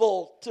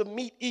evil to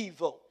meet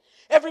evil.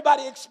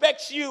 Everybody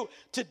expects you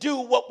to do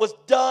what was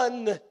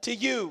done to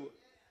you.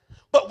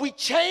 But we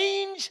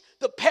change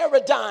the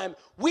paradigm.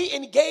 We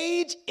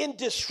engage in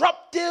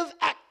disruptive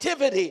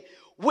activity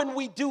when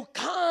we do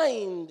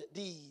kind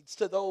deeds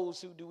to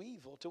those who do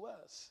evil to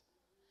us.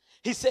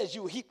 He says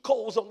you heap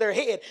coals on their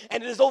head,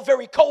 and it is those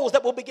very coals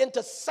that will begin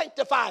to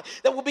sanctify,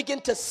 that will begin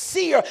to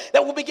sear,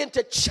 that will begin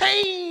to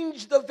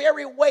change the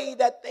very way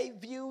that they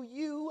view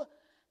you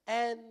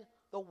and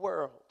the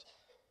world.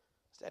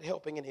 Is that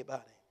helping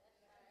anybody?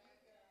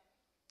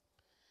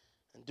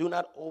 And do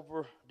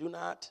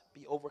not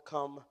be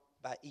overcome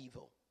by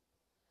evil,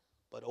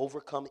 but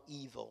overcome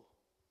evil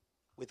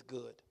with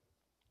good.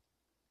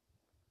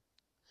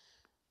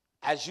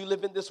 As you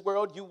live in this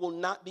world, you will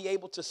not be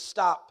able to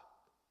stop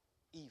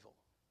evil.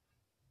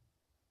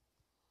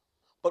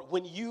 But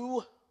when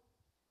you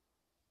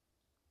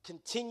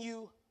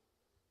continue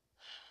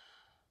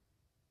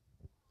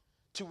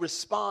to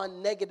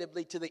respond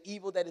negatively to the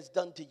evil that is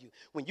done to you,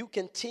 when you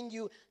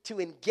continue to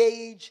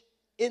engage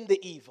in the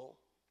evil,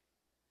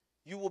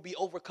 you will be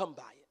overcome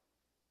by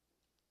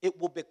it. It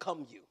will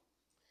become you.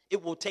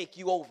 It will take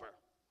you over.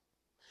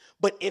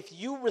 But if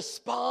you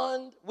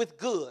respond with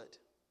good,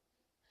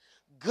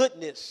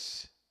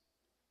 goodness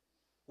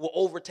will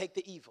overtake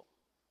the evil.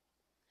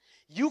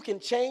 You can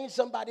change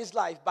somebody's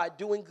life by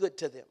doing good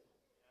to them.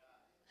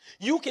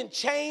 You can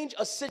change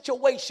a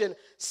situation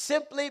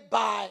simply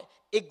by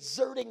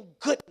exerting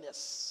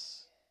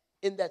goodness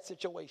in that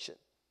situation.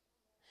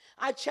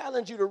 I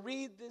challenge you to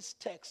read this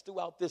text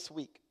throughout this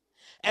week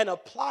and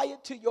apply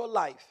it to your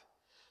life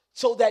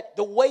so that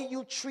the way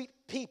you treat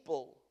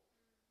people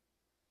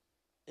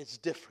is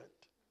different.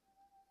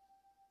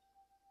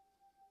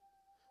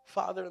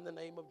 Father, in the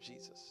name of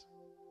Jesus,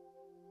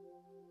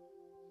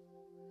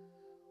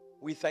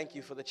 we thank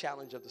you for the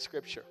challenge of the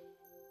scripture.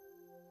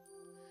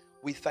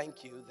 We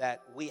thank you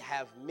that we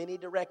have many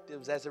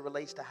directives as it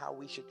relates to how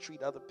we should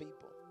treat other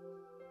people.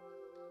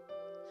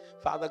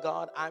 Father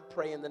God, I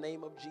pray in the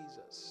name of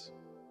Jesus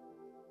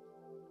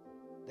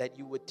that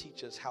you would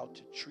teach us how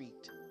to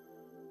treat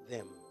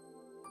them,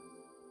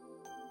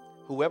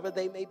 whoever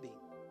they may be,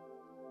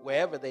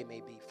 wherever they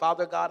may be.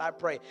 Father God, I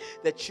pray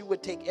that you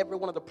would take every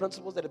one of the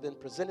principles that have been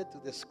presented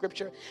through this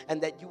scripture and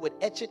that you would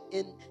etch it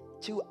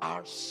into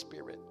our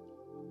spirit.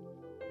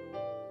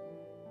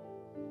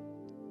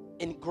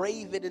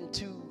 Engrave it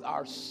into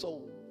our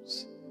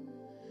souls,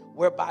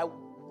 whereby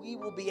we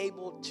will be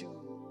able to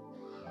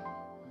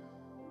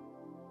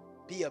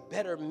be a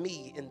better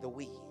me in the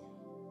we.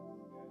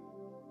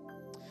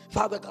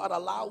 Father God,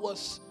 allow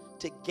us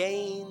to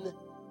gain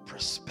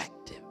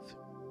perspective.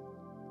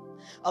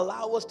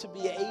 Allow us to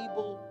be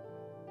able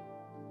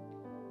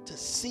to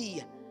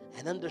see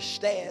and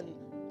understand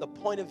the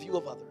point of view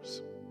of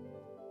others,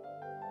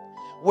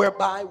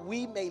 whereby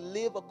we may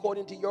live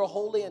according to your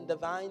holy and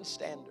divine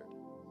standard.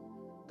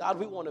 God,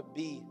 we want to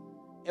be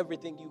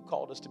everything you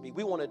called us to be.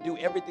 We want to do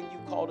everything you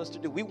called us to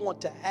do. We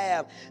want to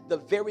have the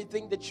very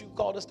thing that you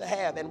called us to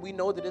have, and we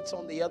know that it's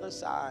on the other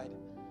side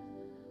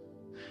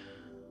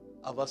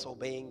of us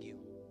obeying you.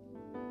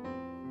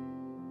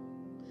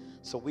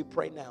 So we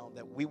pray now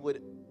that we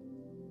would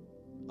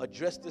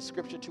address this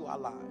scripture to our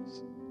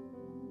lives,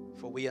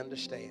 for we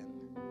understand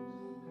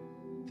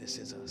this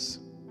is us.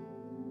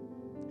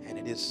 And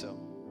it is so.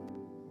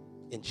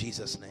 In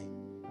Jesus'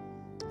 name.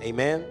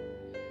 Amen.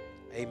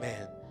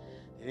 Amen.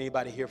 Did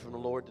anybody hear from the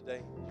Lord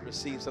today? Did you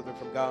receive something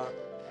from God?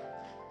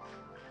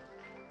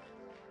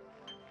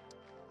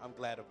 I'm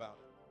glad about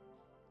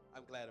it.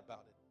 I'm glad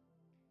about it.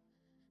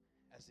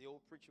 As the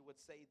old preacher would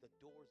say, the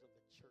doors of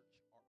the church